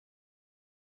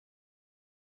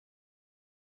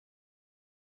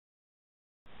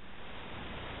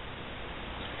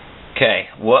Okay,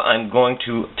 what I'm going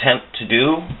to attempt to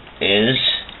do is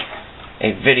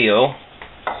a video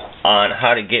on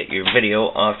how to get your video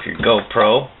off your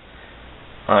GoPro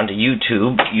onto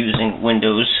YouTube using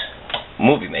Windows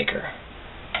Movie Maker.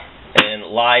 And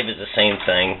live is the same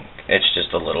thing, it's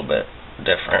just a little bit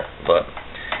different. But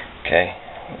okay,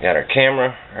 we got our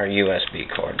camera, our USB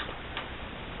cord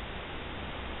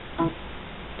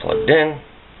plugged in.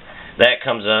 That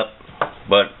comes up,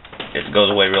 but it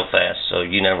goes away real fast, so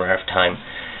you never have time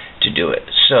to do it.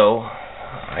 So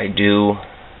I do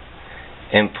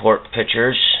import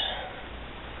pictures.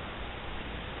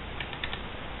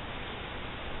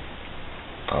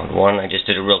 Found one. I just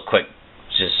did it real quick.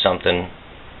 It's just something.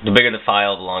 The bigger the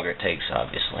file, the longer it takes,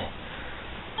 obviously.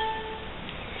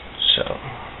 So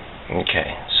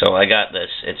okay, so I got this.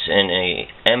 It's in a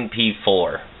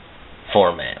MP4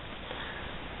 format.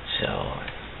 So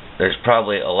there's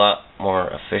probably a lot more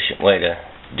efficient way to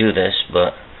do this,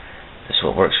 but this is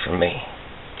what works for me.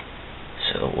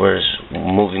 So where's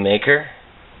Movie Maker?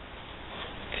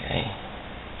 Okay,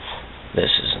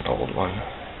 this is an old one.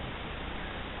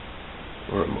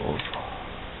 Remove.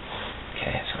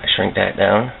 Okay, so I shrink that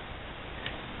down,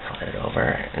 slide it over,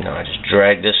 and now I just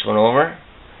drag this one over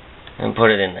and put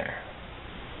it in there.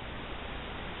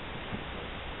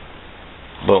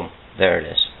 Boom, there it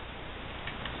is.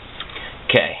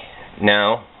 Okay,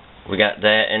 now we got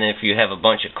that, and if you have a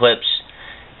bunch of clips,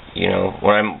 you know,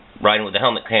 when I'm riding with the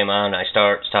helmet cam on, I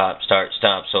start, stop,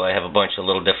 so I have a bunch of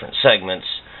little different segments,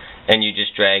 and you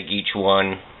just drag each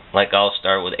one, like I'll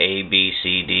start with A, B,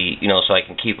 C, D, you know, so I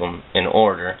can keep them in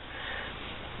order.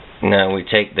 Now we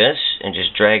take this and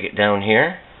just drag it down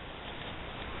here.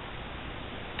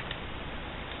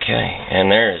 Okay,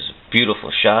 and there is a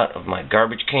beautiful shot of my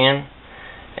garbage can,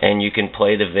 and you can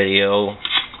play the video,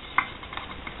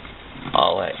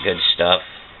 all that good stuff.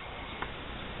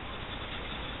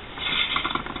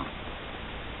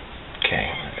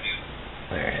 Okay,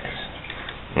 there it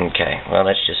is. Okay, well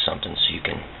that's just something so you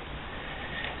can.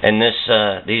 And this,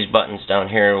 these buttons down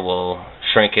here will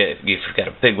shrink it. If you've got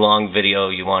a big long video,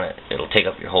 you want it, it'll take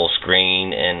up your whole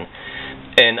screen.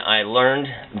 And I learned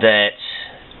that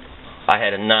I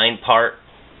had a 9-part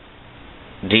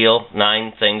deal,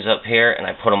 9 things up here, and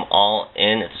I put them all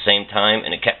in at the same time,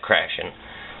 and it kept crashing.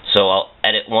 So I'll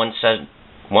edit one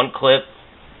clip,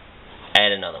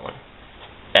 add another one.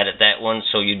 Edit that one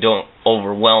so you don't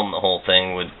overwhelm the whole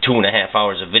thing with 2.5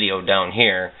 hours of video down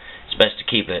here. It's best to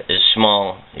keep it as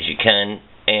small as you can.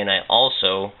 And I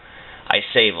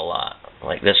save a lot.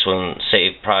 Like this one,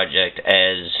 save project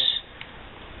as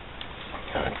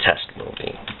test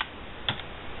movie.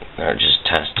 Or just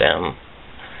test them.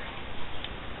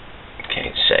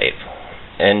 Okay, save.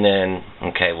 And then,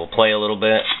 okay, we'll play a little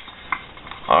bit.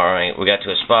 Alright, we got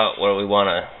to a spot where we want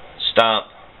to stop,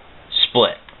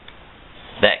 split.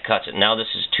 That cuts it. Now this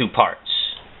is 2 parts.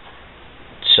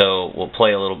 So we'll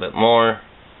play a little bit more.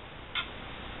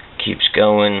 Keeps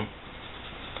going.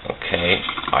 Okay,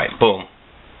 alright, boom.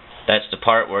 That's the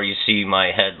part where you see my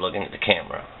head looking at the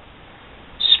camera.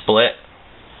 Split.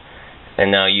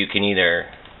 And now you can either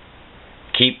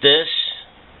keep this,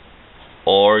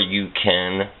 or you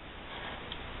can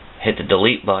hit the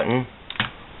delete button.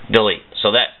 Delete.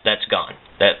 So that's gone.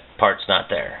 That part's not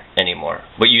there anymore.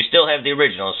 But you still have the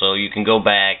original, so you can go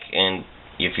back, and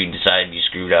if you decide you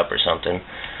screwed up or something,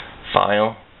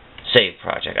 file, save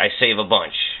project. I save a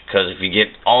bunch, because if you get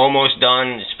almost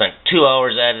done, you spent 2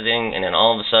 hours editing, and then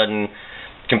all of a sudden,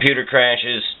 computer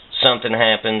crashes, something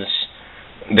happens,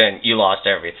 then you lost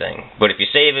everything. But if you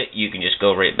save it, you can just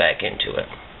go right back into it.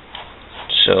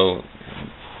 So,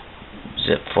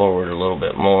 zip forward a little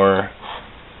bit more.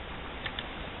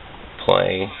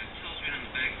 Play,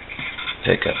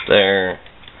 pick up there,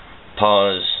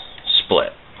 pause, split.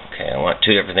 Okay, I want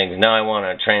 2 different things. Now I want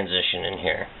a transition in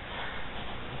here,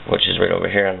 which is right over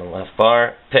here on the left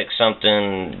bar. Pick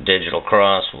something, digital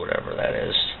cross, whatever that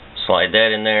is. Slide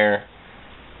that in there,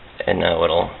 and now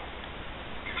it'll.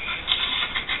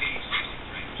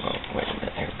 Oh, wait a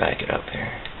minute here, back it up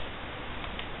here.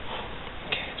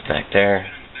 Okay, it's back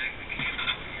there.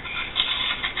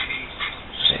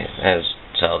 See, that's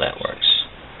how that works.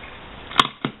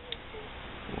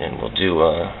 And we'll do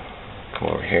come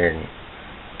over here, and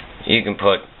you can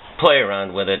play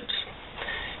around with it,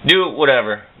 do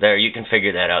whatever there. You can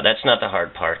figure that out. That's not the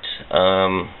hard part.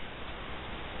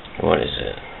 What is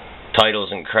it?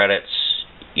 Titles and credits.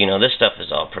 You know, this stuff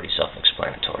is all pretty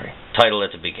self-explanatory. Title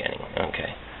at the beginning.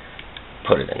 Okay,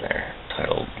 put it in there.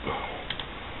 Title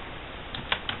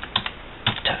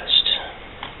test.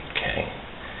 Okay.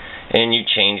 And you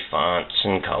change fonts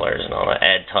and colors and all that.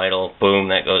 Add title, boom,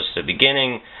 that goes to the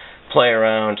beginning. play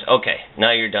around. Okay,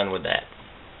 now you're done with that.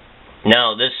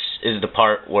 Now this is the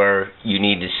part where you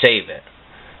need to save it.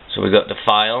 So we go to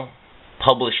File,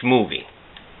 Publish Movie.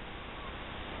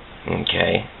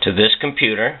 Okay, to this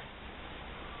computer.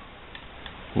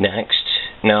 Next.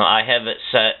 Now I have it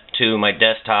set to my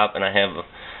desktop, and I have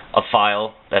a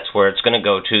file. That's where it's going to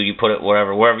go to. You put it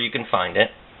wherever you can find it.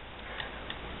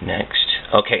 Next.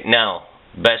 Okay, now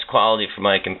best quality for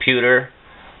my computer.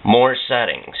 More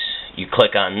settings. You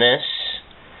click on this,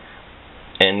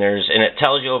 and it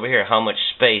tells you over here how much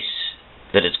space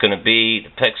that it's going to be, the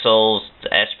pixels,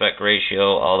 the aspect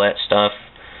ratio, all that stuff,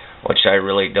 which I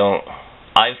really don't.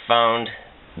 I've found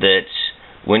that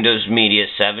Windows Media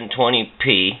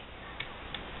 720p,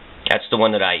 that's the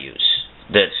one that I use.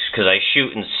 That's because I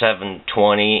shoot in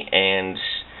 720 and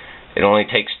it only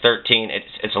takes 13.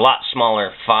 It's a lot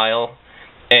smaller file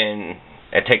and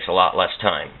it takes a lot less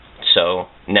time. So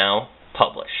now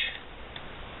publish.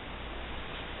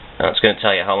 Now it's going to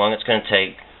tell you how long it's going to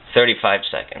take. 35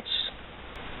 seconds.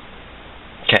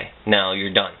 Okay, now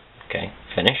you're done. Okay,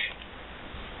 finish.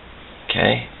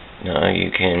 Okay, now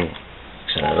you can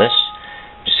exit out of this.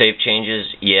 Save changes.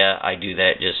 Yeah, I do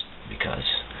that just because.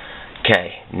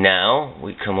 Okay, now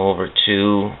we come over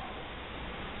to,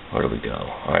 where do we go?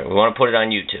 Alright, we want to put it on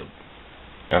YouTube.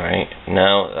 Alright,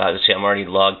 now, see, I'm already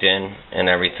logged in and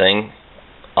everything.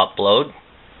 Upload.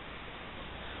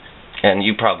 And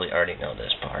you probably already know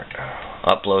this part.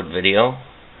 Upload video.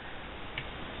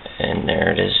 And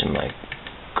there it is in my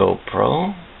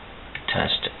GoPro.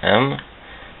 Test M.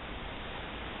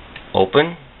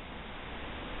 Open.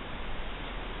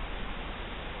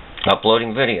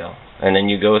 Uploading video. And then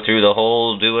you go through the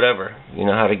whole do whatever. You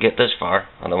know how to get this far.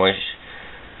 Otherwise.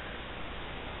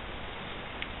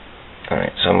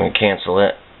 Alright, so I'm going to cancel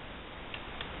it.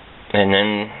 And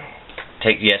then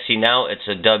see, now it's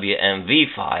a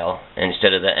WMV file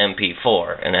instead of the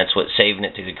MP4, and that's what's saving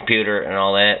it to the computer and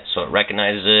all that, so it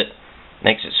recognizes it,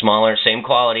 makes it smaller, same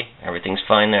quality, everything's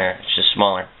fine there, it's just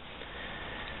smaller.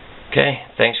 Okay,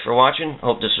 thanks for watching,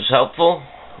 hope this was helpful,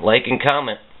 like and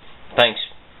comment, thanks,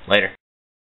 later.